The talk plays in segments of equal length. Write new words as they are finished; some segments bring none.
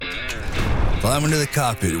Climb into the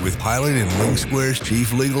cockpit with pilot and Link Square's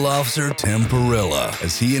Chief Legal Officer, Tim Perilla,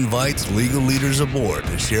 as he invites legal leaders aboard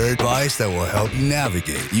to share advice that will help you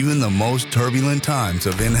navigate even the most turbulent times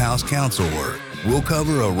of in-house counsel work. We'll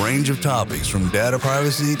cover a range of topics from data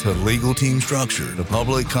privacy to legal team structure to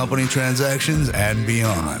public company transactions and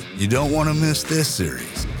beyond. You don't want to miss this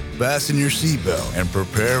series. Fasten your seatbelt and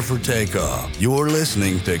prepare for takeoff. You're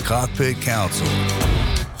listening to Cockpit Counsel.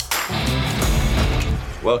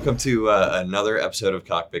 Welcome to another episode of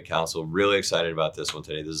Cockpit Counsel. Really excited about this one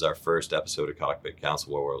today. This is our first episode of Cockpit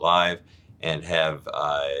Counsel where we're live and have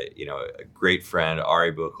a great friend,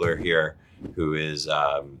 Ari Buchler, here, who is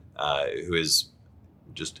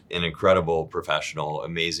just an incredible professional,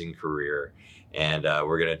 amazing career, and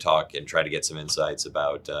we're going to talk and try to get some insights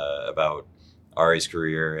about Ari's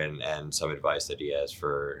career and some advice that he has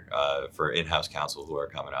for in-house counsel who are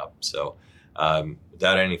coming up. So,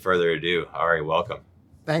 without any further ado, Ari, welcome.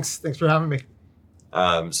 Thanks for having me.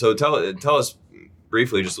 So tell us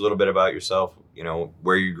briefly just a little bit about yourself. You know,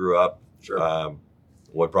 where you grew up. Sure.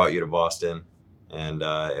 What brought you to Boston, and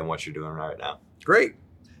what you're doing right now. Great.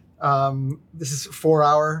 This is a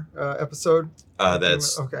 4-hour episode.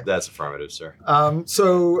 That's okay. That's affirmative, sir.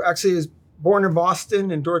 So actually, I was born in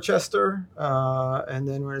Boston, in Dorchester, and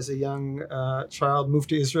then when I was a young child, moved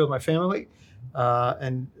to Israel with my family,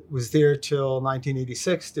 and was there till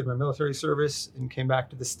 1986. Did my military service and came back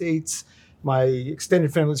to the States. My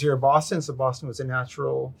extended family was here in Boston, so Boston was a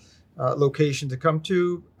natural location to come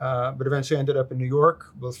to. But eventually, ended up in New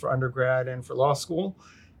York, both for undergrad and for law school.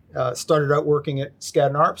 Started out working at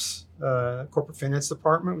Skadden Arps, corporate finance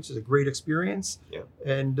department, which is a great experience,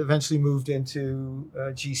 and eventually moved into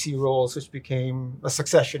GC roles, which became a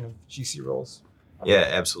succession of GC roles. Yeah,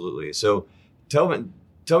 absolutely. So tell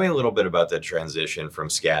me a little bit about that transition from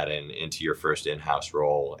Skadden into your first in-house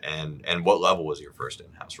role, and what level was your first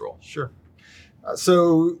in-house role? Sure.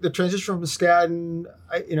 So the transition from Skadden,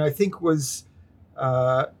 I think was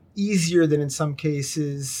easier than in some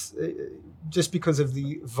cases, just because of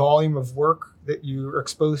the volume of work that you're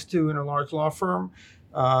exposed to in a large law firm.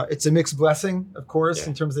 It's a mixed blessing, of course,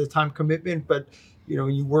 in terms of the time commitment. But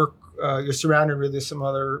when you work, you're surrounded with some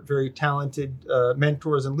other very talented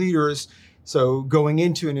mentors and leaders. So going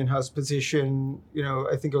into an in-house position,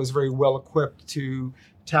 I think I was very well equipped to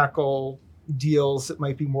tackle deals that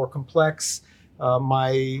might be more complex.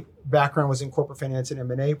 My background was in corporate finance and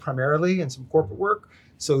M&A primarily, and some corporate work.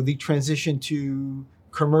 So the transition to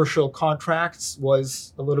commercial contracts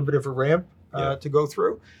was a little bit of a ramp to go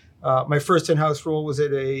through. My first in-house role was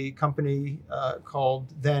at a company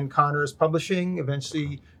called then Connors Publishing,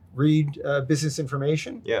 eventually Reed Business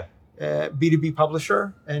Information, B2B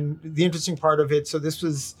publisher. And the interesting part of it, so this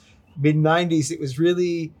was mid-90s, it was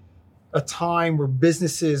really a time where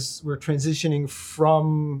businesses were transitioning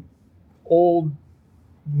from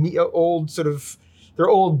their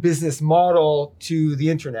old business model to the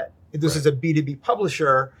internet. This is a B2B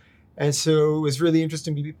publisher. And so it was really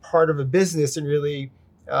interesting to be part of a business and really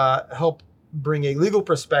help bring a legal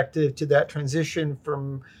perspective to that transition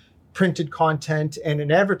from printed content and an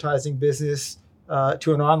advertising business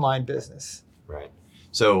to an online business. Right.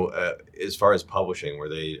 So as far as publishing, were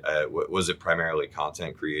they was it primarily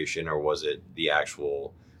content creation, or was it the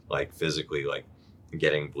actual physically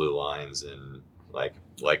getting blue lines and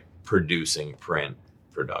like producing print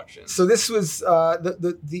production? So this was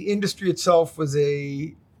the industry itself was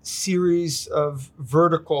a series of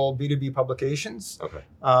vertical B2B publications. Okay.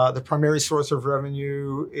 The primary source of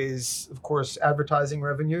revenue is, of course, advertising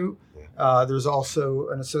revenue. There's also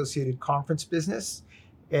an associated conference business,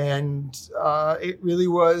 and it really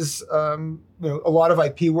was a lot of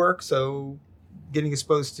IP work. So getting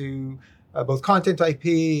exposed to both content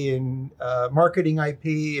IP and marketing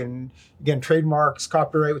IP, and again, trademarks,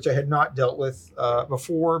 copyright, which I had not dealt with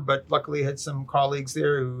before, but luckily had some colleagues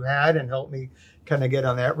there who had and helped me kind of get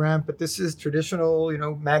on that ramp. But this is traditional,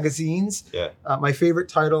 magazines. My favorite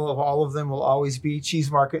title of all of them will always be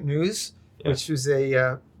Cheese Market News, which was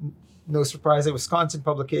no surprise, a Wisconsin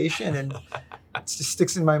publication, and it just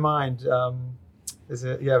sticks in my mind as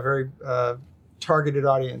a very targeted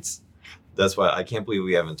audience. That's why I can't believe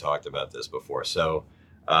we haven't talked about this before. So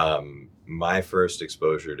my first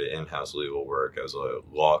exposure to in-house legal work, I was a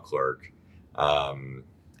law clerk. Do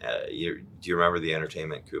you remember the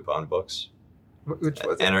entertainment coupon books? Which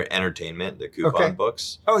was it? Entertainment, the coupon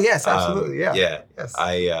books. Oh, yes, absolutely. Yes.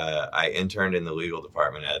 I interned in the legal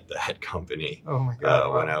department at that company Oh my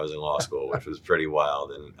God, when I was in law school, which was pretty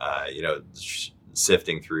wild. And,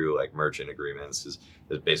 sifting through merchant agreements is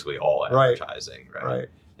basically all advertising, right?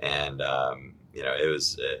 and it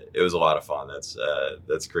was a lot of fun.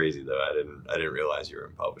 That's crazy though. I didn't realize you were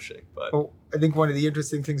in publishing, but Well, I think one of the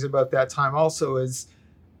interesting things about that time also is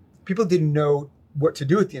people didn't know what to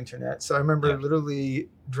do with the internet. So I remember literally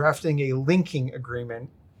drafting a linking agreement.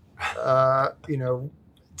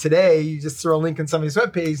 Today you just throw a link on somebody's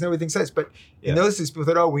webpage, nobody thinks that. But in those days,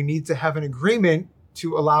 people thought, we need to have an agreement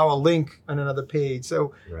to allow a link on another page.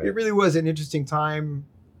 So it really was an interesting time,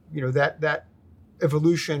 that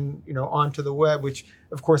evolution, onto the web, which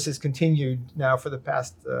of course has continued now for the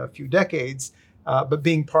past few decades. But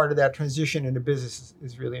being part of that transition into business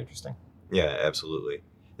is really interesting. Yeah, absolutely.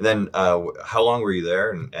 And then how long were you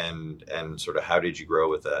there, and sort of how did you grow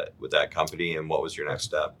with that company, and what was your next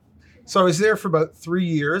step? So I was there for about 3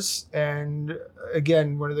 years. And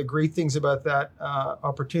again, one of the great things about that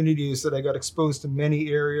opportunity is that I got exposed to many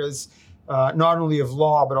areas, not only of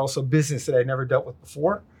law, but also business that I'd never dealt with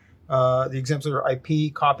before. The examples are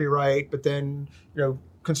IP, copyright, but then,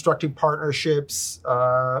 constructing partnerships,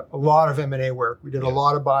 a lot of M&A work. We did a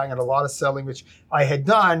lot of buying and a lot of selling, which I had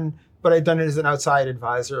done, but I'd done it as an outside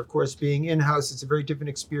advisor. Of course, being in-house, it's a very different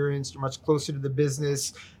experience. You're much closer to the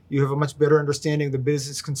business. You have a much better understanding of the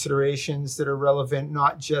business considerations that are relevant,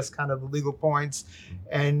 not just kind of the legal points.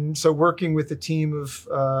 And so working with a team of,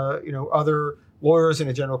 other lawyers and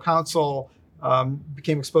a general counsel,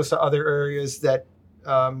 became exposed to other areas that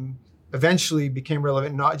eventually became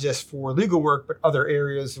relevant, not just for legal work, but other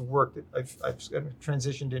areas of work that I've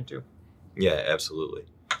transitioned into. Yeah, absolutely.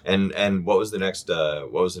 And what was the next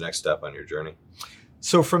step on your journey?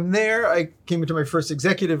 So from there, I came into my first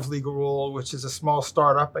executive legal role, which is a small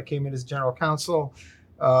startup. I came in as general counsel.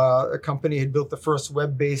 A company had built the first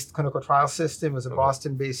web-based clinical trial system. It was a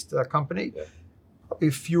Boston-based company. Yeah.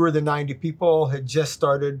 Fewer than 90 people, had just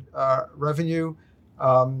started revenue.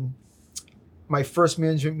 My first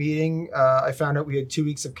management meeting, I found out we had 2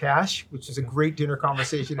 weeks of cash, which was a great dinner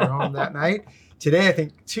conversation at home that night. Today, I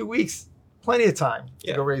think 2 weeks, plenty of time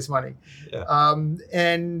to go raise money. Yeah.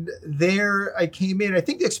 And there I came in. I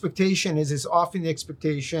think the expectation is often the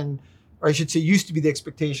expectation, or I should say used to be the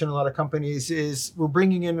expectation in a lot of companies, is we're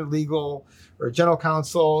bringing in a legal or a general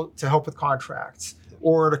counsel to help with contracts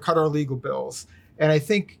or to cut our legal bills. And I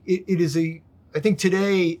think I think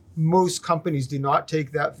today most companies do not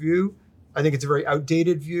take that view. I think it's a very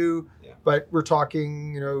outdated view, but we're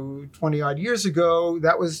talking, 20 odd years ago,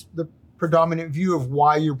 that was the predominant view of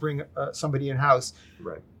why you bring somebody in-house.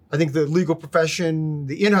 Right. I think the legal profession,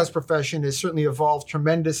 the in-house profession has certainly evolved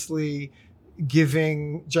tremendously,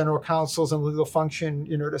 giving general counsels and legal function,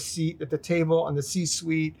 a seat at the table and the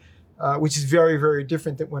C-suite, which is very, very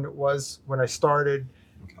different than when it was when I started.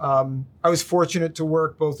 Okay. I was fortunate to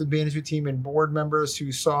work both with management team and board members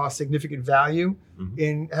who saw significant value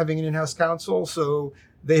in having an in-house counsel. So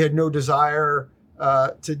they had no desire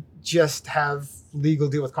to just have legal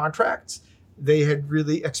deal with contracts. They had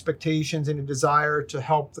really expectations and a desire to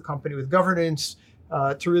help the company with governance,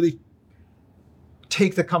 to really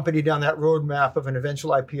take the company down that roadmap of an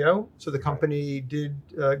eventual IPO. So the company did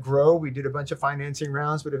grow. We did a bunch of financing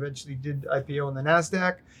rounds, but eventually did IPO in the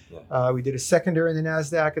NASDAQ. Yeah. We did a secondary in the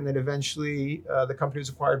NASDAQ, and then eventually the company was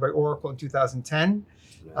acquired by Oracle in 2010.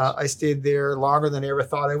 Nice. I stayed there longer than I ever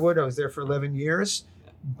thought I would. I was there for 11 years.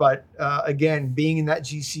 But again, being in that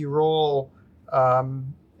GC role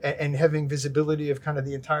and having visibility of kind of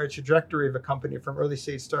the entire trajectory of a company from early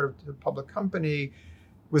stage startup to public company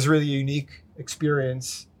was really a unique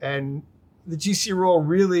experience. And the GC role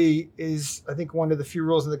really is, I think, one of the few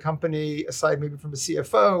roles in the company, aside maybe from a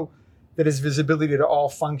CFO, that has visibility to all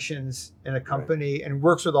functions in a company and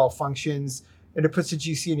works with all functions. And it puts the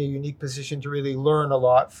GC in a unique position to really learn a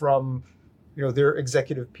lot from their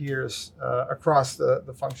executive peers across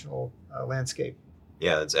the functional landscape.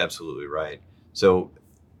 Yeah, that's absolutely right. So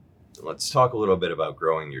let's talk a little bit about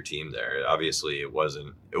growing your team there. Obviously, it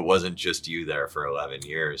wasn't just you there for 11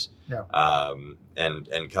 years. No.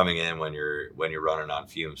 And coming in when you're running on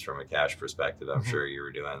fumes from a cash perspective, I'm sure you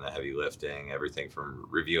were doing the heavy lifting, everything from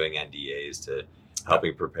reviewing NDAs to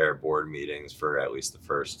helping prepare board meetings for at least the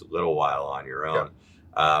first little while on your own.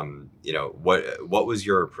 Yeah. What was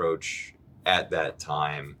your approach at that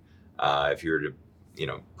time, if you were to,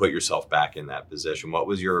 put yourself back in that position? What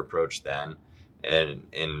was your approach then, and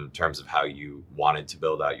in terms of how you wanted to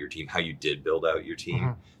build out your team, how you did build out your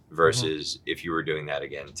team, versus if you were doing that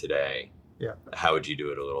again today? Yeah, how would you do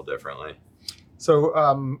it a little differently? So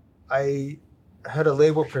I had a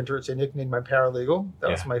label printer, which I nicknamed my paralegal. That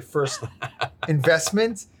was my first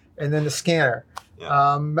investment, and then a scanner.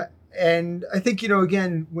 Yeah. And I think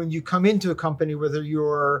again, when you come into a company, whether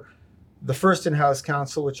you're the first in-house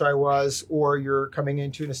counsel, which I was, or you're coming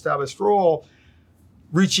into an established role,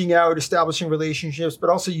 reaching out, establishing relationships, but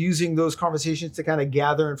also using those conversations to kind of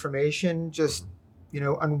gather information, just,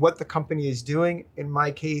 on what the company is doing. In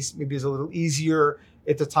my case, maybe it's a little easier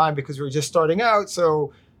at the time because we were just starting out.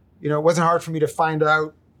 So, it wasn't hard for me to find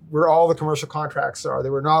out where all the commercial contracts are. They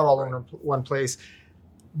were not all in one place.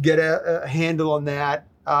 Get a handle on that.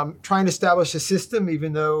 Trying to establish a system,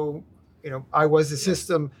 even though, I was the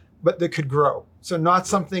system, but that could grow. So not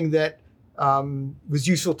something that was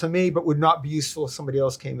useful to me, but would not be useful if somebody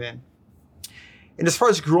else came in. And as far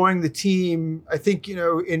as growing the team, I think, in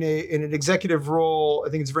an executive role,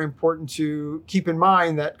 I think it's very important to keep in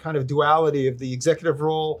mind that kind of duality of the executive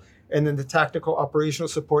role and then the tactical operational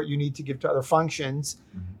support you need to give to other functions.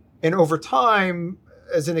 Mm-hmm. And over time,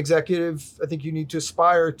 as an executive, I think you need to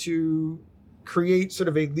aspire to create sort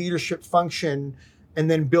of a leadership function and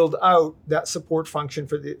then build out that support function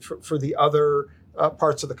for the other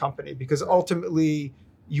parts of the company, because ultimately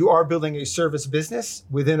you are building a service business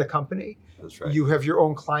within a company. That's right. You have your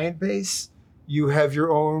own client base. You have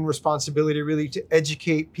your own responsibility really to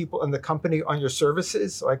educate people in the company on your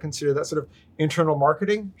services. So I consider that sort of internal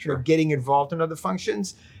marketing, Sure. Getting involved in other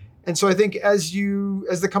functions. And so I think as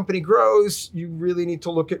the company grows, you really need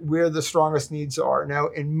to look at where the strongest needs are. Now,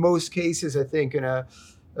 in most cases, I think in a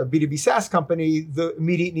B2B SaaS company, the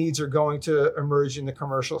immediate needs are going to emerge in the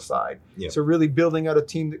commercial side. Yep. So really building out a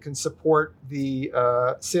team that can support the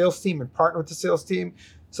sales team and partner with the sales team.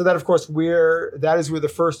 So that, of course, that is where the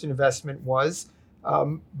first investment was.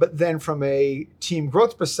 But then from a team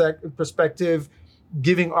growth perspective,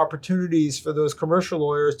 giving opportunities for those commercial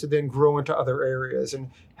lawyers to then grow into other areas and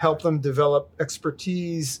help them develop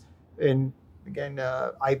expertise in, again,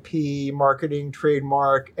 IP, marketing,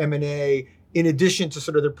 trademark, M&A, in addition to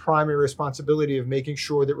sort of their primary responsibility of making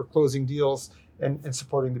sure that we're closing deals and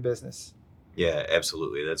supporting the business. Yeah,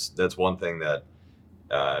 absolutely. That's one thing that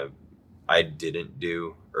I didn't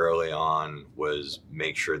do early on, was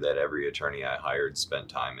make sure that every attorney I hired spent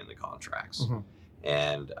time in the contracts. Mm-hmm.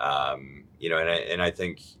 And, and I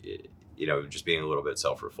think, just being a little bit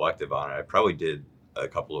self-reflective on it, I probably did a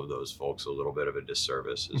couple of those folks a little bit of a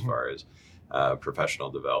disservice as mm-hmm. far as professional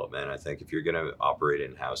development. I think if you're going to operate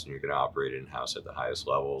in-house and you're going to operate in-house at the highest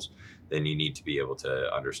levels, then you need to be able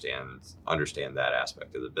to understand that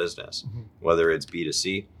aspect of the business, mm-hmm. whether it's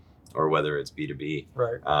B2C or whether it's B2B.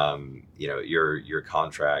 Right. Your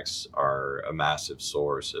contracts are a massive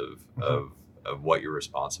source of what your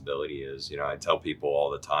responsibility is. I tell people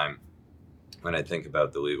all the time when I think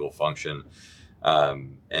about the legal function,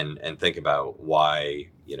 and think about why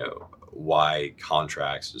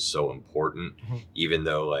contracts is so important, mm-hmm. even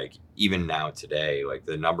though even now today,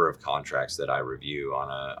 the number of contracts that I review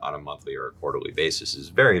on a monthly or a quarterly basis is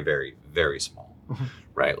very, very, very small, mm-hmm.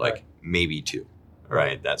 right? Right. Maybe 2,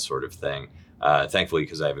 right? That sort of thing. Thankfully,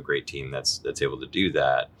 because I have a great team that's able to do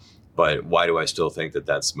that. But why do I still think that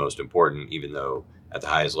that's most important, even though at the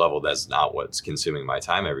highest level, that's not what's consuming my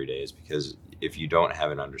time every day? Is because if you don't have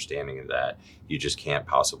an understanding of that, you just can't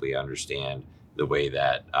possibly understand the way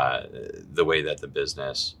that the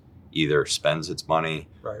business either spends its money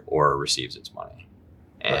right. or receives its money.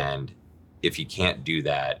 Right. And if you can't do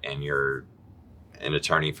that and you're an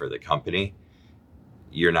attorney for the company,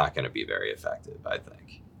 you're not going to be very effective, I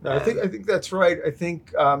think. No, I think that's right. I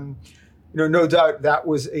think, no doubt that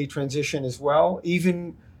was a transition as well.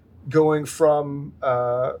 Even going from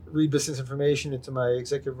Read Business Information into my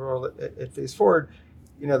executive role at Phase Forward,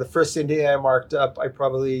 the first NDA I marked up, I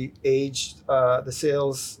probably aged the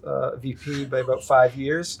sales VP by about 5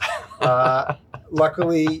 years.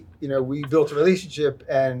 Luckily, we built a relationship,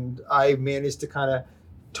 and I managed to kind of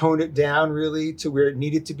tone it down really to where it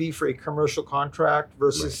needed to be for a commercial contract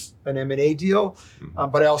versus right. an M&A deal. Mm-hmm.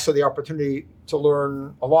 But I also had the opportunity to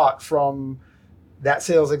learn a lot from that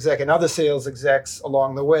sales exec and other sales execs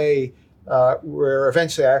along the way, where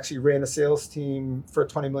eventually I actually ran a sales team for a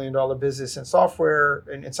 $20 million business in software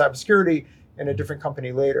and in cybersecurity in a different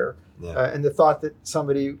company later. Yeah. And the thought that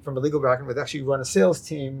somebody from a legal background would actually run a sales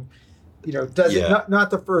team, not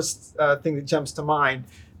the first thing that jumps to mind.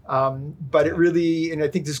 But it really, and I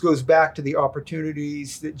think this goes back to the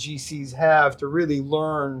opportunities that GCs have to really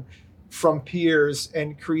learn from peers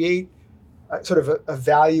and create sort of a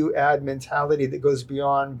value add mentality that goes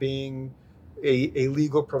beyond being a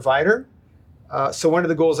legal provider. So one of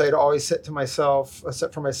the goals I had always set for myself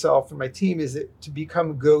and my team is that to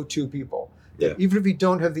become go-to people. Yeah. Even if we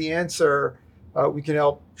don't have the answer, we can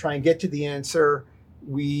help try and get to the answer.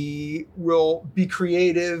 We will be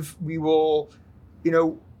creative. We will,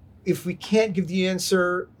 if we can't give the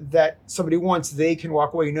answer that somebody wants, they can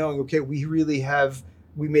walk away knowing, okay, we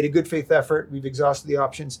made a good faith effort. We've exhausted the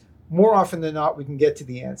options. More often than not, we can get to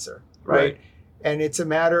the answer, right? And it's a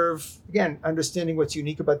matter of, again, understanding what's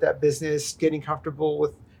unique about that business, getting comfortable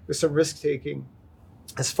with some risk taking.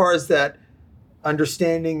 As far as that,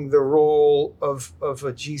 understanding the role of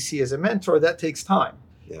a GC as a mentor, that takes time.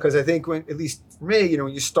 Because I think when, at least for me,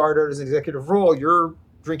 when you start out as an executive role, you're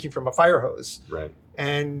drinking from a fire hose. Right.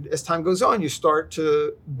 And as time goes on, you start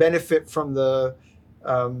to benefit from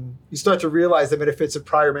you start to realize the benefits of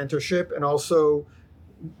prior mentorship and also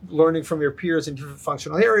learning from your peers in different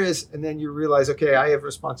functional areas. And then you realize, okay, I have a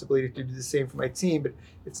responsibility to do the same for my team, but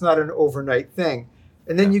it's not an overnight thing.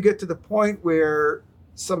 And then you get to the point where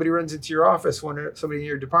somebody runs into your office, somebody in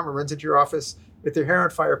your department runs into your office with their hair on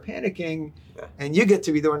fire, panicking, and you get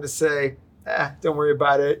to be the one to say, don't worry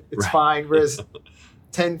about it, it's fine. Whereas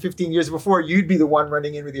 10, 15 years before, you'd be the one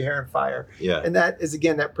running in with your hair on fire. Yeah. And that is,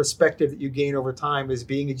 again, that perspective that you gain over time as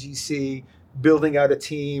being a GC, building out a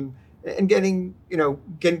team, and getting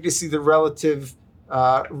to see the relative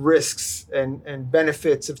risks and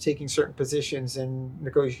benefits of taking certain positions in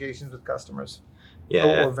negotiations with customers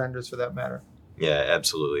or vendors for that matter. Yeah,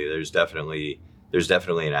 absolutely. There's definitely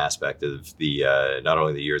an aspect of the not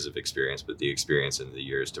only the years of experience, but the experience in the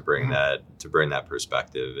years to bring that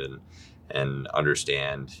perspective and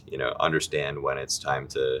understand when it's time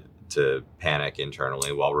to panic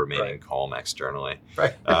internally while remaining calm externally.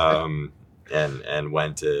 Right. And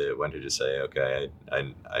when to just say, okay,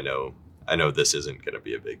 I know this isn't going to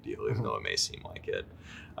be a big deal, even though it may seem like it.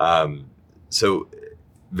 So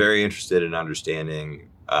very interested in understanding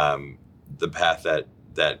the path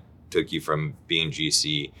that took you from being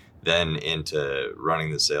GC then into running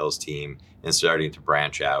the sales team and starting to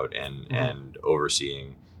branch out and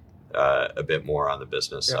overseeing a bit more on the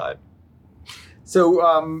business side.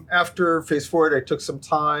 So after Phase Forward, I took some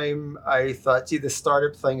time. I thought, gee, this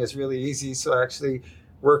startup thing is really easy. So I actually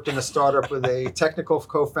worked in a startup with a technical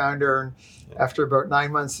co-founder. And after about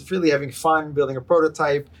 9 months of really having fun building a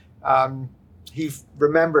prototype, he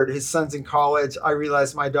remembered his son's in college. I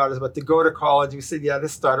realized my daughter's about to go to college. We said, yeah,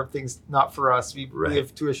 this startup thing's not for us. We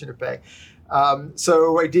have tuition to pay.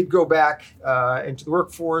 So I did go back into the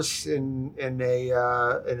workforce in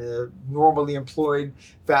a normally employed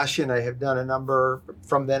fashion. I have done a number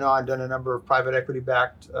of private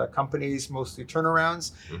equity-backed companies, mostly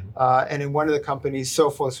turnarounds. And in one of the companies,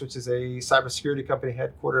 Sophos, which is a cybersecurity company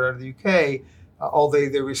headquartered out of the UK, although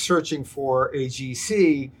they were searching for a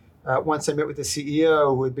GC, once I met with the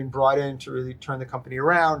CEO who had been brought in to really turn the company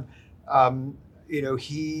around,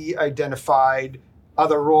 he identified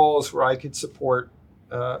other roles where I could support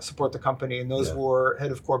the company, and those were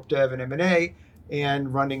head of corp dev and M&A,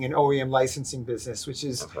 and running an OEM licensing business, which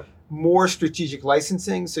is more strategic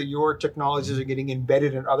licensing. So your technologies are getting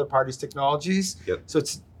embedded in other parties' technologies. So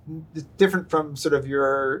it's different from sort of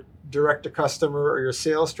your direct to customer or your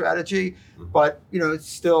sales strategy, but it's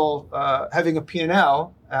still having a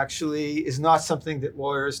P&L actually is not something that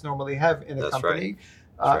lawyers normally have in a company.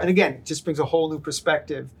 And again, it just brings a whole new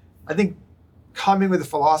perspective. I think coming with a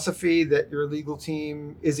philosophy that your legal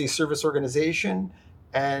team is a service organization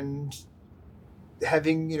and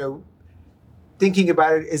having, thinking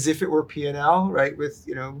about it as if it were P&L, right? With,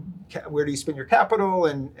 where do you spend your capital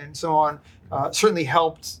and so on, certainly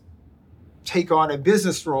helped take on a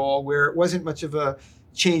business role where it wasn't much of a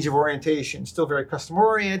change of orientation, still very customer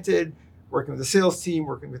oriented, working with a sales team,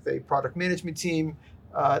 working with a product management team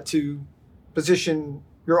to position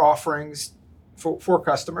your offerings for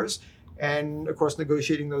customers. And of course,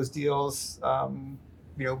 negotiating those deals,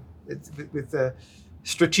 with the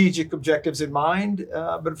strategic objectives in mind,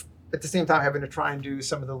 but at the same time having to try and do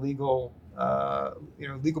some of the legal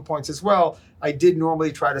points as well. I did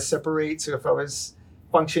normally try to separate. So if I was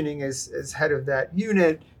functioning as head of that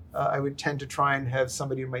unit, I would tend to try and have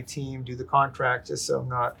somebody in my team do the contract, just so I'm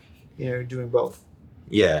not, doing both.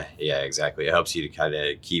 Yeah, exactly. It helps you to kind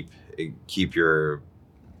of keep your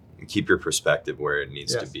perspective where it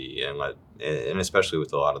needs to be, and especially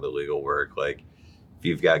with a lot of the legal work, like if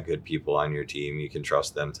you've got good people on your team, you can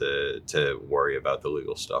trust them to worry about the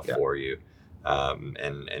legal stuff for you,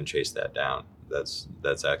 and chase that down. That's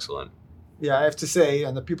excellent. Yeah, I have to say,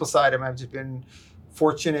 on the people side, I've just been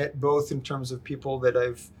fortunate both in terms of people that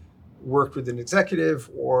I've worked with an executive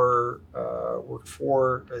or worked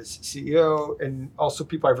for as CEO, and also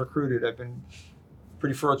people I've recruited. I've been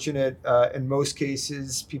pretty fortunate. In most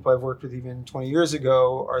cases, people I've worked with even 20 years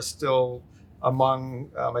ago are still among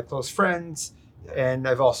my close friends. And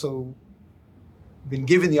I've also been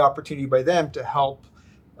given the opportunity by them to help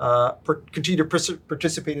continue to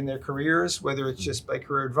participate in their careers, whether it's just by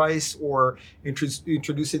career advice or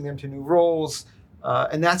introducing them to new roles.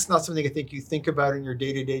 And that's not something I think you think about in your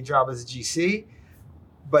day-to-day job as a GC.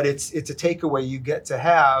 but it's a takeaway you get to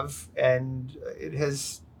have, and it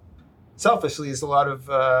has selfishly is a lot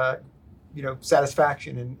of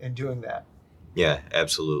satisfaction in doing that. Yeah,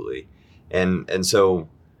 absolutely. And so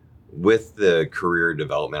with the career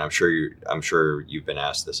development, I'm sure you've been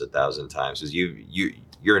asked this 1,000 times, because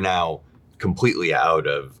you're now completely out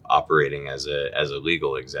of operating as a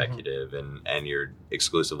legal executive, and you're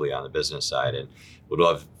exclusively on the business side, and would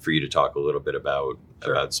love for you to talk a little bit about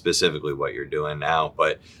specifically what you're doing now.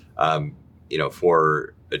 But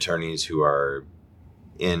for attorneys who are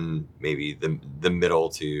in maybe the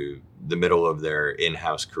middle of their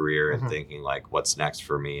in-house career and thinking like, what's next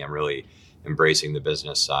for me? I'm really embracing the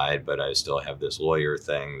business side, but I still have this lawyer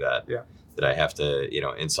thing that I have to,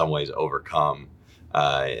 in some ways overcome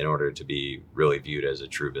in order to be really viewed as a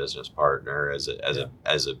true business partner, as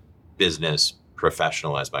a business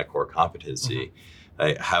professional, as my core competency.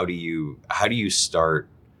 How do you start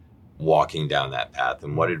walking down that path,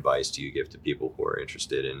 and what advice do you give to people who are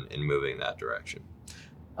interested in moving that direction?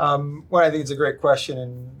 Well, I think it's a great question,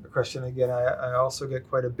 and a question again I also get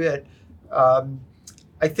quite a bit.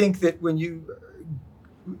 I think that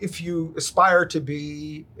if you aspire to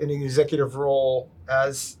be in an executive role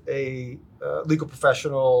as a legal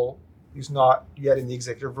professional who's not yet in the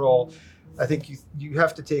executive role, I think you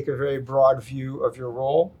have to take a very broad view of your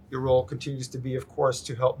role. Your role continues to be, of course,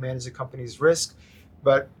 to help manage the company's risk.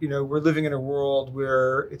 But we're living in a world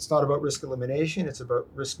where it's not about risk elimination; it's about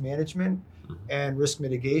risk management and risk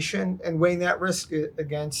mitigation, and weighing that risk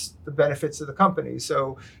against the benefits of the company.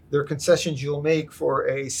 So there are concessions you'll make for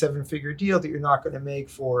a 7-figure deal that you're not going to make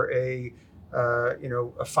for a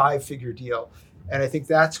 5-figure deal. And I think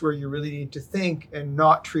that's where you really need to think and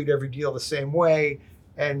not treat every deal the same way,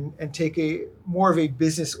 and take a more of a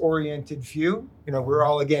business-oriented view. We're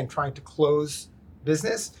all, again, trying to close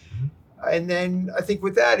business. And then I think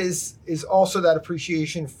with that is also that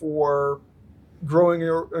appreciation for growing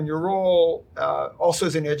in your role, also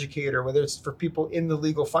as an educator, whether it's for people in the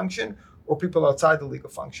legal function or people outside the legal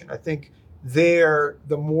function. I think the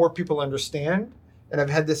more people understand, and I've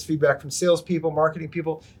had this feedback from salespeople, marketing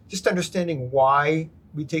people, just understanding why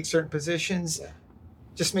we take certain positions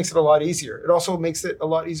just makes it a lot easier. It also makes it a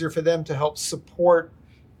lot easier for them to help support,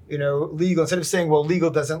 legal. Instead of saying, well, legal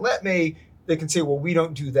doesn't let me, they can say, well, we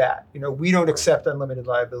don't do that. We don't accept unlimited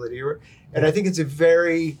liability. And I think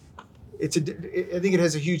I think it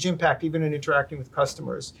has a huge impact even in interacting with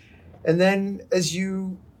customers. And then as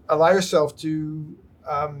you allow yourself to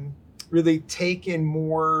really take in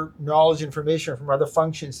more knowledge, information from other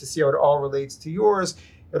functions to see how it all relates to yours,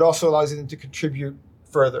 it also allows them to contribute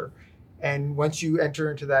further. And once you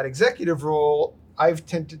enter into that executive role, I've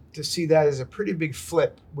tended to see that as a pretty big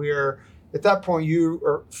flip, where at that point you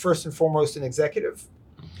are first and foremost an executive,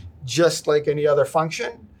 just like any other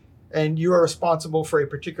function, and you are responsible for a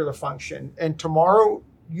particular function. And tomorrow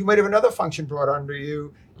you might have another function brought under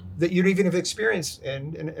you that you don't even have experience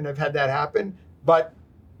in, and I've had that happen. But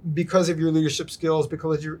because of your leadership skills,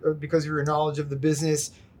 because of your knowledge of the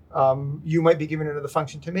business, you might be given another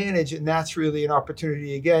function to manage, and that's really an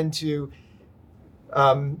opportunity again to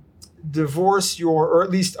divorce or at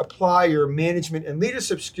least apply your management and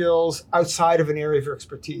leadership skills outside of an area of your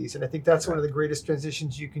expertise. And I think that's one of the greatest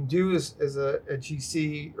transitions you can do as a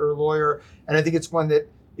GC or a lawyer. And I think it's one that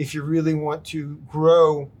if you really want to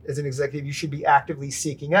grow as an executive, you should be actively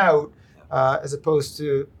seeking out, as opposed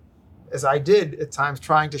to, as I did at times,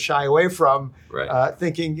 trying to shy away from,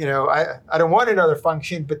 thinking, I don't want another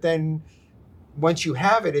function. But then once you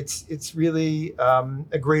have it, it's really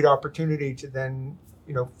a great opportunity to then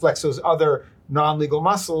flex those other non-legal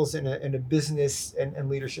muscles in a business and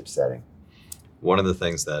leadership setting. One of the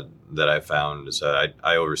things that I found is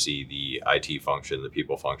I oversee the IT function, the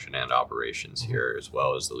people function, and operations here, as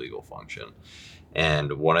well as the legal function.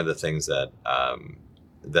 And one of the things that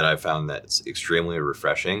I found that's extremely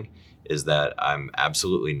refreshing is that I'm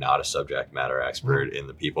absolutely not a subject matter expert in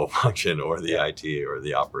the people function or the IT or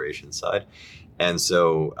the operations side. And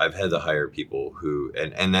so I've had to hire people who,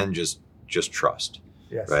 and then just trust.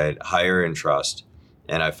 Yes. Right. Hire and trust.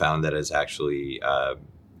 And I found that it's actually,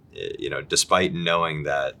 despite knowing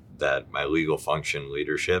that my legal function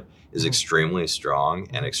leadership is extremely strong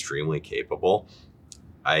and extremely capable,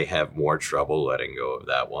 I have more trouble letting go of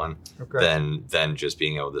that one than just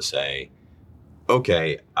being able to say,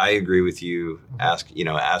 okay, I agree with you. Ask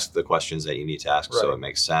the questions that you need to ask so it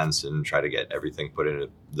makes sense, and try to get everything put into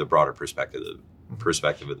the broader perspective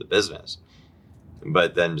of the business.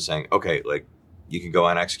 But then just saying, okay, like, you can go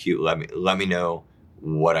and execute. Let me know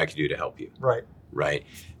what I can do to help you. Right. Right.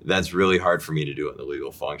 That's really hard for me to do in the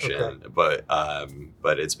legal function, but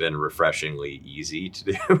it's been refreshingly easy to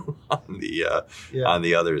do on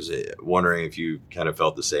the others. Wondering if you kind of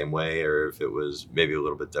felt the same way, or if it was maybe a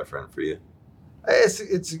little bit different for you.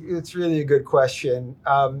 It's really a good question.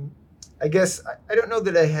 I guess I don't know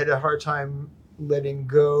that I had a hard time letting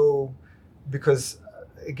go, because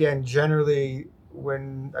again, generally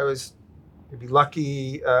when I was maybe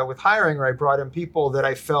lucky with hiring, or I brought in people that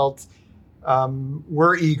I felt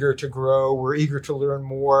we're eager to grow, we're eager to learn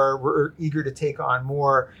more, we're eager to take on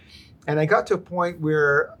more. And I got to a point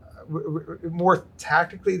where, more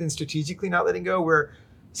tactically than strategically not letting go, where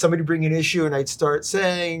somebody bring an issue and I'd start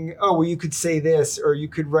saying, oh, well, you could say this, or you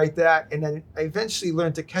could write that. And then I eventually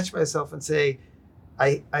learned to catch myself and say,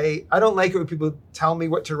 I don't like it when people tell me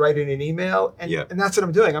what to write in an email. And that's what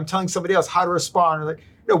I'm doing. I'm telling somebody else how to respond. Or like,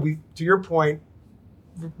 no, to your point,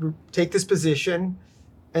 take this position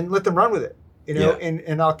and let them run with it,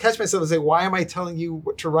 and I'll catch myself and say, why am I telling you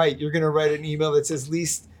what to write? You're going to write an email that's at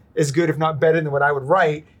least as good, if not better, than what I would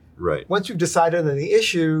write. Right. Once you've decided on the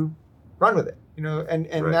issue, run with it,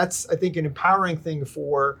 and that's, I think, an empowering thing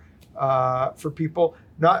for people.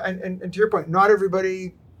 Not, and to your point, not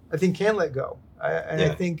everybody, I think, can let go.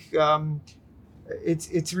 I think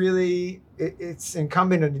it's really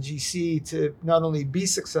incumbent on the GC to not only be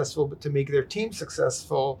successful, but to make their team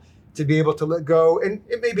successful, to be able to let go. And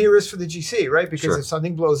it may be a risk for the GC, right? Because if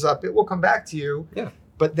something blows up, it will come back to you. Yeah.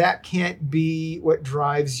 But that can't be what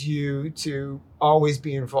drives you to always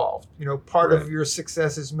be involved. Part of your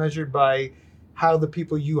success is measured by how the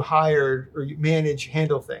people you hired or you manage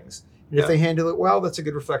handle things. And if they handle it well, that's a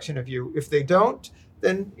good reflection of you. If they don't,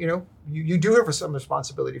 then you do have some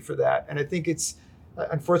responsibility for that. And I think it's,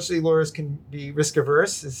 unfortunately, lawyers can be risk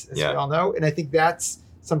averse, as we all know. And I think that's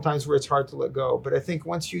sometimes where it's hard to let go. But I think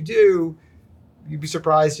once you do, you'd be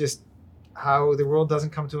surprised just how the world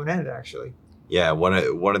doesn't come to an end, actually. Yeah, one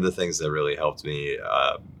of the things that really helped me,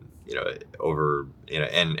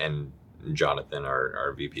 and Jonathan,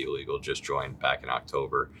 our VP legal, just joined back in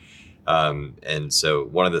October. And so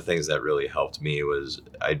one of the things that really helped me was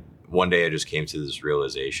one day I just came to this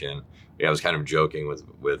realization. I was kind of joking with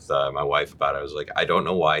my wife about it. I was like, I don't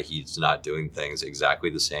know why he's not doing things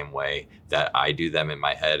exactly the same way that I do them in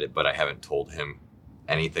my head, but I haven't told him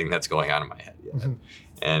anything that's going on in my head yet. Mm-hmm.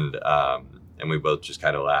 And we both just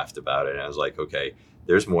kind of laughed about it. And I was like, okay,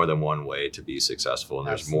 there's more than one way to be successful, and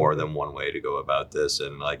there's more than one way to go about this.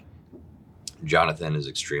 And like, Jonathan is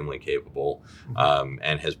extremely capable,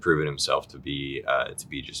 and has proven himself to be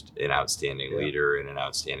just an outstanding leader and an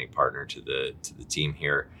outstanding partner to the team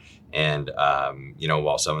here. And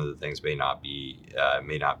while some of the things may not be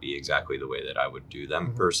exactly the way that I would do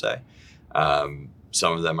them per se,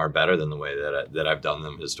 some of them are better than the way that I've done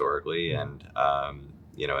them historically, and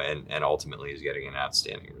ultimately is getting an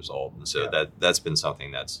outstanding result. And so that's been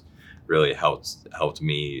something that's really helped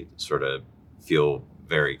me sort of feel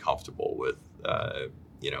very comfortable with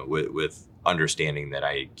understanding that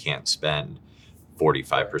I can't spend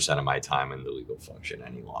 45% of my time in the legal function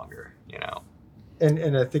any longer,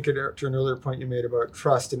 And I think to an earlier point you made about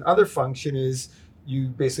trust in other function is you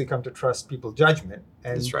basically come to trust people's judgment.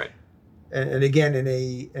 And, that's right. And again, in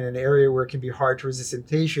an area where it can be hard to resist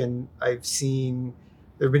temptation, there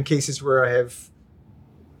have been cases where I have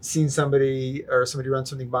seen somebody run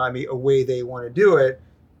something by me a way they want to do it.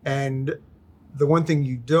 And the one thing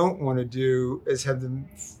you don't want to do is have them,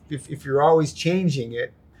 if you're always changing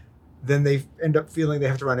it, then they end up feeling they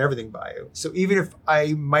have to run everything by you. So even if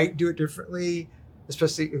I might do it differently,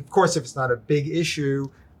 especially, of course, if it's not a big issue,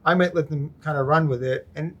 I might let them kind of run with it.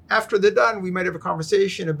 And after they're done, we might have a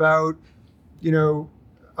conversation about,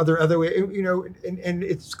 other way, and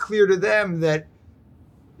it's clear to them that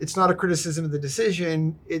it's not a criticism of the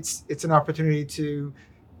decision. It's an opportunity to,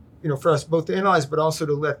 for us both to analyze, but also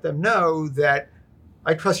to let them know that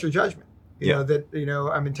I trust your judgment.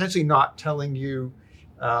 I'm intentionally not telling you.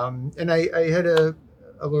 And I had a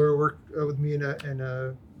lawyer work with me in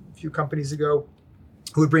a few companies ago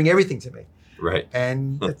who would bring everything to me. Right.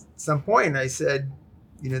 And at some point I said,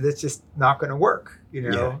 that's just not going to work,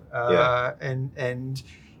 And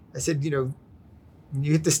I said, when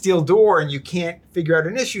you hit the steel door and you can't figure out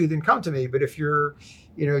an issue, then come to me. But if you're,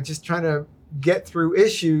 just trying to get through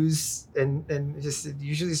issues and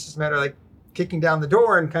usually it's just a matter of like kicking down the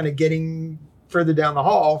door and kind of getting further down the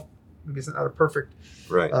hall. Maybe it's not a perfect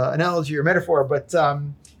analogy or metaphor, but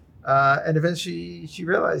and eventually she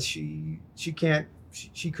realized she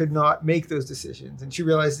could not make those decisions, and she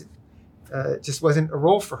realized it just wasn't a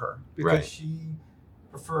role for her because she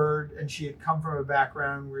preferred, and she had come from a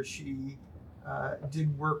background where she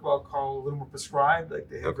did work what I'll call a little more prescribed, like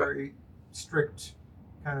they have very strict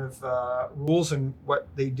kind of rules in what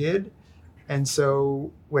they did. And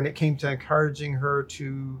so when it came to encouraging her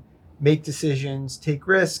to make decisions, take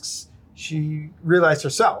risks, she realized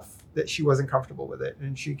herself that she wasn't comfortable with it.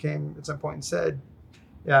 And she came at some point and said,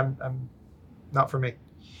 yeah, I'm not for me.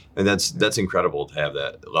 And that's incredible to have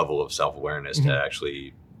that level of self-awareness to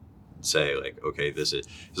actually say, like, okay, this is,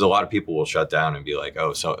 because a lot of people will shut down and be like,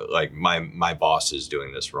 oh, so like my boss is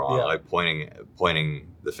doing this wrong, like pointing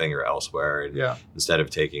the finger elsewhere, and instead of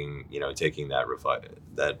taking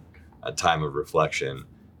that a time of reflection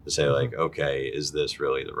to say, like, okay, is this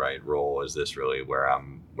really the right role? Is this really where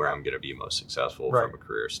I'm going to be most successful from a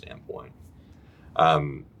career standpoint?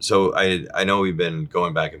 So I know we've been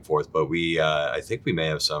going back and forth, but I think we may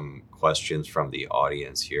have some questions from the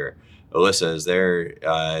audience here.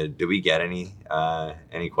 Alyssa, did we get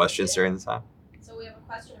any questions during the time? So we have a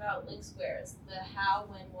question about link squares, the how,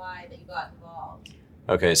 when, why that you got involved.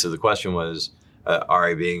 Okay, so the question was,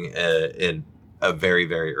 Ari, being a very,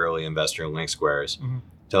 very early investor in link squares,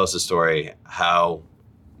 tell us the story. How,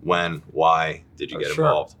 when, why did you get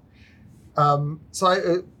involved?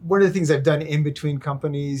 So one of the things I've done in between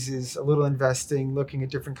companies is a little investing, looking at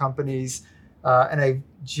different companies. And I've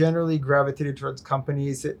generally gravitated towards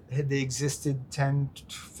companies that had they existed 10,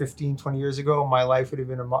 15, 20 years ago, my life would have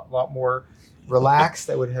been a lot more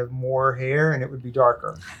relaxed. I would have more hair and it would be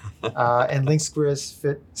darker. And link squares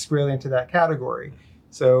fit squarely into that category.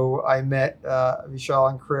 So I met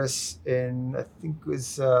Vishal and Chris in, I think it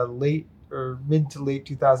was late or mid to late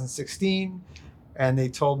 2016. And they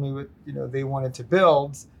told me what they wanted to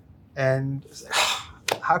build. And I was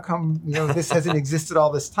like, how come this hasn't existed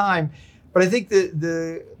all this time? But I think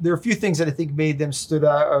there are a few things that I think made them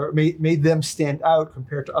stand out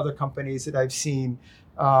compared to other companies that I've seen.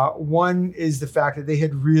 One is the fact that they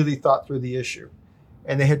had really thought through the issue,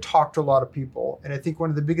 and they had talked to a lot of people. And I think one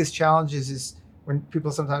of the biggest challenges is when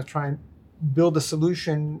people sometimes try and build a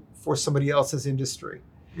solution for somebody else's industry.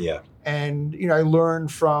 Yeah. And I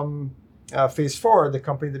learned from Phase 4, the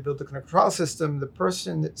company that built the clinical trial system, the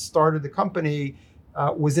person that started the company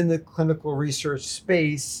was in the clinical research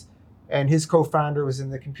space, and his co-founder was in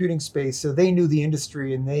the computing space. So they knew the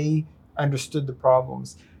industry and they understood the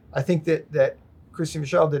problems. I think that Chris and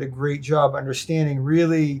Michelle did a great job understanding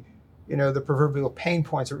really, the proverbial pain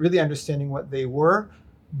points, or really understanding what they were,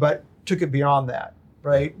 but took it beyond that,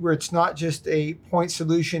 right? Where it's not just a point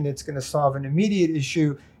solution that's going to solve an immediate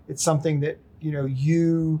issue. It's something that,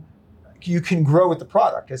 you can grow with the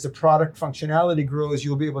product. As the product functionality grows,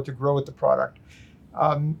 you'll be able to grow with the product.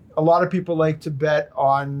 A lot of people like to bet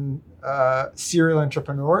on serial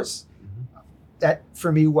entrepreneurs. That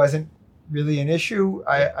for me wasn't really an issue.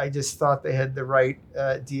 I just thought they had the right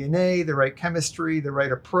DNA, the right chemistry, the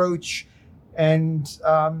right approach, and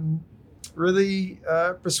really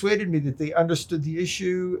persuaded me that they understood the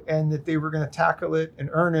issue and that they were going to tackle it in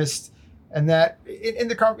earnest. And that in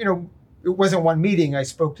the it wasn't one meeting. I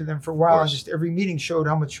spoke to them for a while, and just every meeting showed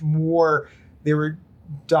how much more they were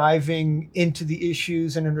diving into the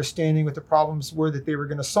issues and understanding what the problems were that they were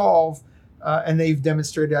going to solve. And they've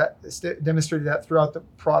demonstrated that throughout the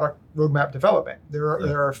product roadmap development. There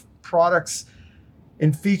are products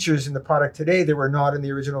and features in the product today that were not in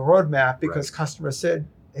the original roadmap because customers said,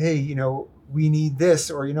 hey, we need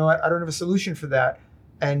this, or, I don't have a solution for that.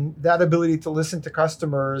 And that ability to listen to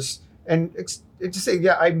customers and just say,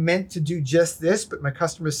 yeah, I meant to do just this, but my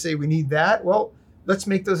customers say we need that. Well, let's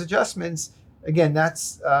make those adjustments. Again,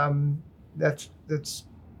 that's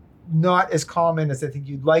not as common as I think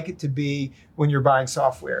you'd like it to be when you're buying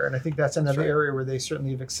software. And I think that's another area where they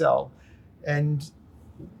certainly have excelled. And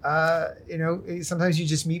sometimes you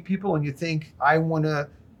just meet people and you think, I want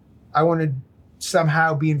to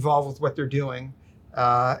somehow be involved with what they're doing.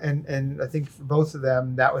 And I think for both of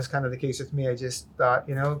them, that was kind of the case with me. I just thought,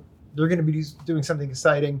 they're going to be doing something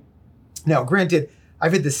exciting. Now, granted,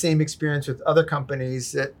 I've had the same experience with other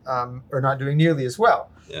companies that are not doing nearly as well.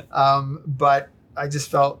 Yeah. But I just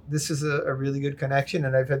felt this is a really good connection.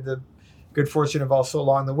 And I've had the good fortune of also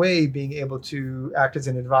along the way being able to act as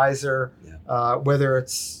an advisor, whether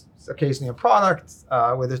it's occasionally a product,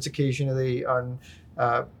 whether it's occasionally on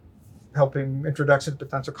helping introduction to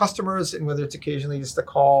potential customers, and whether it's occasionally just a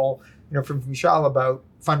call, from Vishal about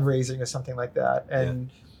fundraising or something like that. And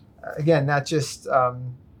again, that just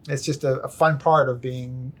it's just a fun part of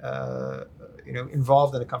being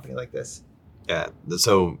involved in a company like this. Yeah.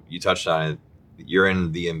 So you touched on it. You're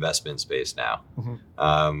in the investment space now.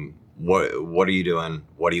 What are you doing?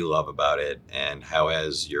 What do you love about it? And how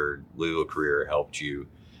has your legal career helped you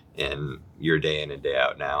in your day in and day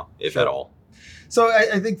out now, if at all? So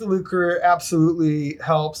I think the legal career absolutely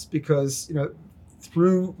helps because,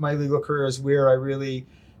 through my legal career is where I really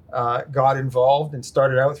got involved and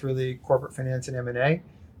started out with really corporate finance and M&A.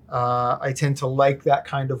 I tend to like that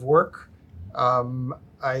kind of work. Some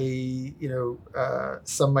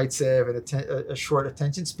might say I have a short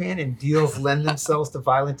attention span, and deals lend themselves to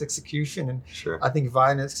violent execution. And Sure. I think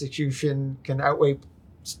violent execution can outweigh,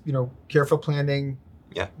 careful planning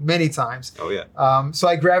many times. Oh, yeah. So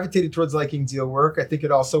I gravitated towards liking deal work. I think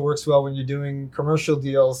it also works well when you're doing commercial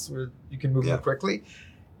deals where you can move them quickly.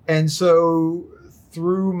 And so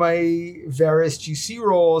through my various GC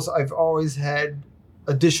roles, I've always had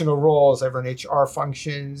additional roles. I've run HR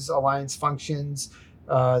functions, alliance functions,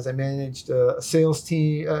 as I managed a sales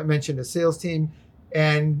team, mentioned a sales team,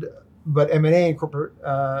 but M&A and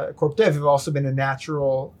corp dev have also been a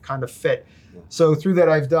natural kind of fit. Yeah. So through that,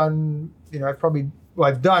 I've done,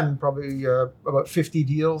 I've done probably about 50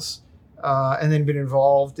 deals, and then been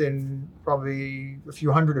involved in probably a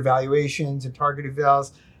few hundred evaluations and target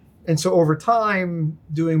evals. And so over time,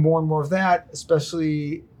 doing more and more of that,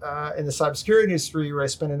 especially in the cybersecurity industry, where I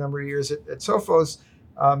spent a number of years at Sophos,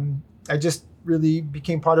 I just really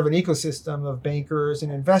became part of an ecosystem of bankers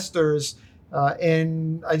and investors.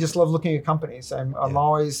 And I just love looking at companies. I'm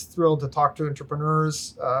always thrilled to talk to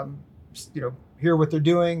entrepreneurs, hear what they're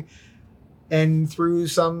doing. And through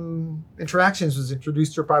some interactions, was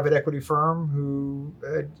introduced to a private equity firm who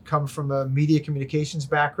had come from a media communications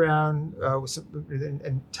background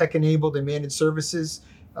and tech-enabled and managed services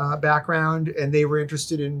background. And they were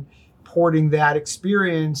interested in porting that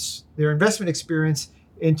experience, their investment experience,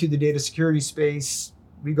 into the data security space.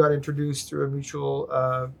 We got introduced through a mutual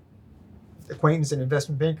acquaintance and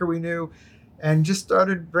investment banker we knew, and just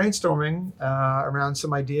started brainstorming around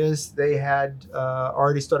some ideas. They had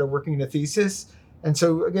already started working in a thesis. And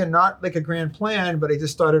so again, not like a grand plan, but I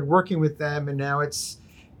just started working with them. And now it's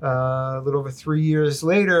a little over 3 years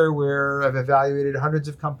later where I've evaluated hundreds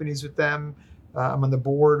of companies with them. I'm on the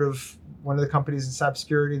board of one of the companies in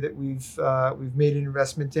cybersecurity that we've made an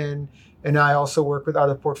investment in. And I also work with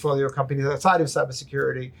other portfolio companies outside of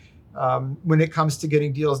cybersecurity. When it comes to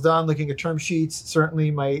getting deals done, looking at term sheets,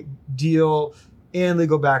 certainly my deal and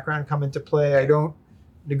legal background come into play.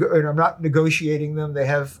 I'm not negotiating them. They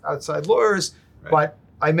have outside lawyers, right. But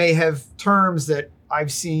I may have terms that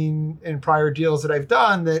I've seen in prior deals that I've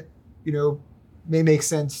done that, may make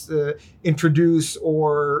sense to introduce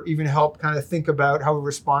or even help kind of think about how we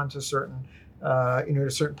respond to a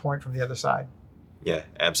certain point from the other side. Yeah,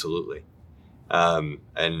 absolutely. And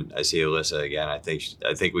I see Alyssa again. I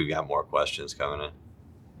think we've got more questions coming in.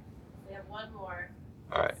 We have one more.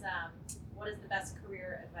 All right. What is the best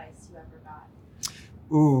career advice you ever got?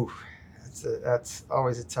 Ooh, that's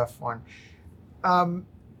always a tough one.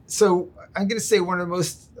 So I'm going to say one of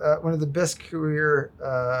the best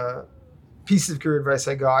pieces of career advice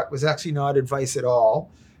I got was actually not advice at all.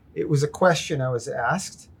 It was a question I was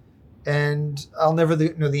asked, and I'll never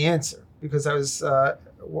know the answer because I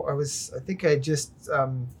think I just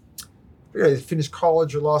I finished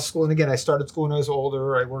college or law school. And again, I started school when I was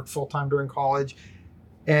older. I worked full time during college.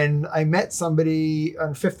 And I met somebody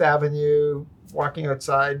on Fifth Avenue walking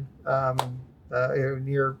outside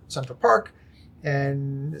near Central Park.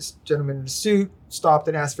 And this gentleman in a suit stopped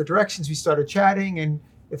and asked for directions. We started chatting. And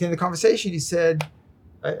at the end of the conversation, he said,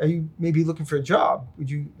 "Are you maybe looking for a job? Would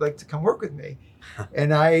you like to come work with me?"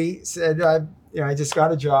 And I said, I just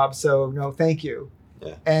got a job, so no, thank you.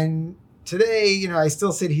 Yeah. And today, I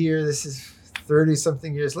still sit here, this is 30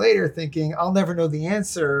 something years later, thinking I'll never know the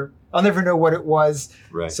answer. I'll never know what it was.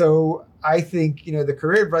 Right. So I think, the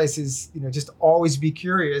career advice is, just always be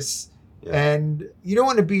curious. Yeah. And you don't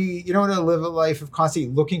want to live a life of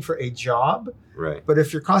constantly looking for a job. Right. But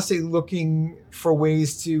if you're constantly looking for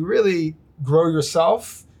ways to really grow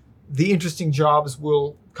yourself, the interesting jobs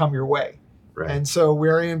will come your way. Right. And so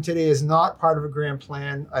where I am today is not part of a grand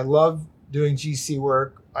plan. I love doing GC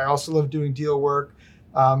work. I also love doing deal work.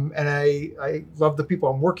 And I love the people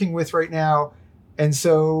I'm working with right now. And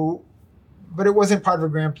so, but it wasn't part of a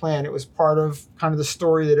grand plan. It was part of kind of the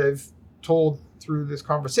story that I've told through this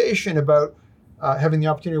conversation about having the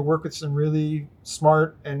opportunity to work with some really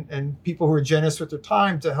smart and people who are generous with their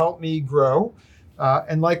time to help me grow.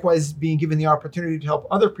 And likewise, being given the opportunity to help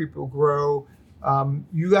other people grow,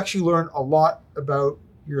 you actually learn a lot about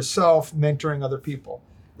yourself mentoring other people.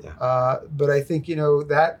 Yeah. But I think,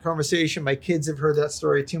 that conversation, my kids have heard that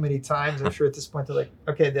story too many times. I'm sure at this point they're like,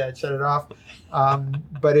 okay, Dad, shut it off.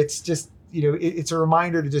 But it's just, it's a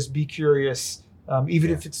reminder to just be curious. Even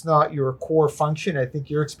if it's not your core function. I think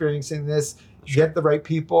you're experiencing this. Sure. Get the right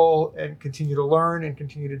people and continue to learn and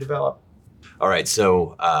continue to develop. All right.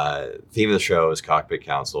 So theme of the show is Cockpit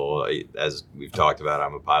Counsel. As we've talked about,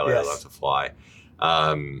 I'm a pilot. Yes. I love to fly.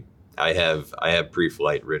 I have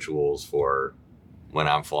pre-flight rituals for when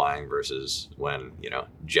I'm flying versus when,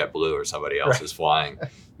 JetBlue or somebody else is flying.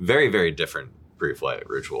 Very, very different pre-flight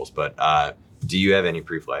rituals. But do you have any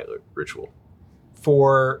pre-flight ritual?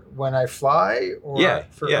 For when I fly? Or Yeah.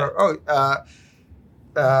 For, Yeah.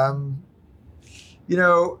 I'm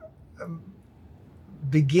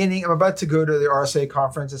about to go to the RSA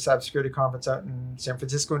conference, a cybersecurity conference out in San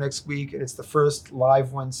Francisco next week, and it's the first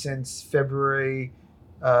live one since February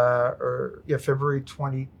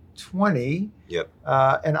 2020. Yep.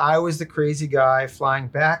 And I was the crazy guy flying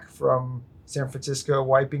back from San Francisco,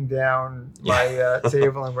 wiping down my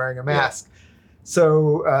table and wearing a mask.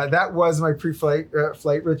 So that was my pre-flight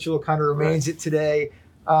flight ritual, kind of remains it today.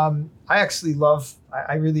 I actually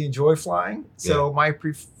I really enjoy flying. So my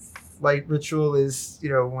pre-flight ritual is,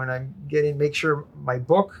 when I'm make sure my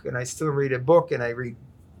book, and I still read a book and I read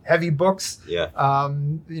heavy books. Yeah.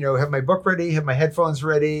 Have my book ready, have my headphones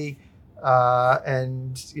ready.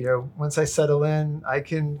 And once I settle in, I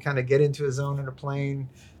can kind of get into a zone in a plane,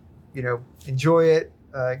 enjoy it,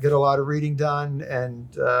 get a lot of reading done, and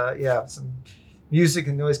some music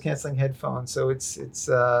and noise canceling headphones. So it's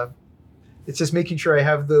just making sure I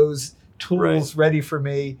have those tools ready for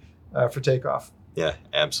me for takeoff. Yeah,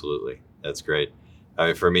 absolutely. That's great. I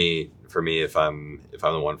mean, for me, if I'm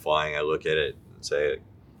the one flying, I look at it and say,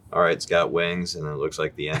 all right, it's got wings and it looks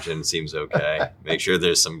like the engine seems okay. Make sure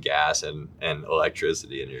there's some gas and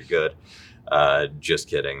electricity and you're good. Just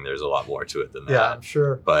kidding. There's a lot more to it than that. Yeah, I'm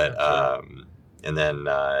sure. But, and then,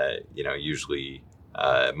 usually,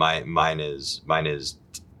 mine is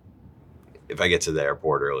if I get to the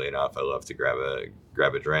airport early enough, I love to grab a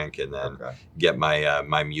drink and then get my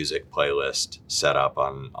my music playlist set up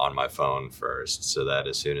on my phone first, so that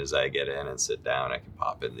as soon as I get in and sit down, I can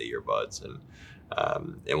pop in the earbuds and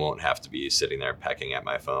it won't have to be sitting there pecking at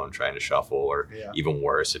my phone trying to shuffle, or even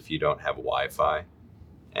worse, if you don't have Wi-Fi,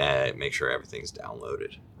 and make sure everything's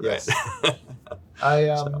downloaded. Right?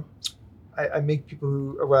 Yes. I make people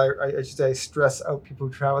who, I should say, stress out people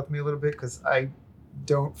who travel with me a little bit, because I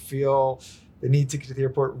don't feel the need to get to the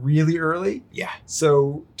airport really early. Yeah.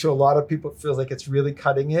 So to a lot of people, it feels like it's really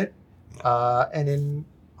cutting it. And in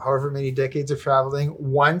however many decades of traveling,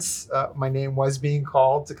 once my name was being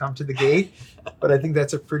called to come to the gate, but I think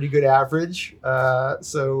that's a pretty good average.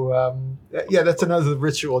 That's another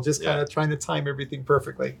ritual, just kind of trying to time everything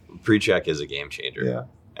perfectly. Pre-check is a game changer. Yeah.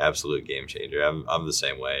 Absolute game changer. I'm the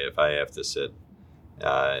same way. If I have to sit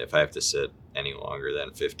any longer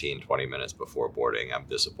than 15, 20 minutes before boarding, I'm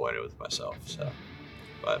disappointed with myself. So,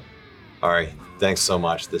 but Ari, thanks so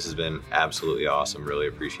much. This has been absolutely awesome. Really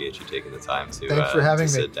appreciate you taking the time to Thanks for having me.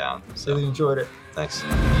 sit down. So, Really enjoyed it. Thanks.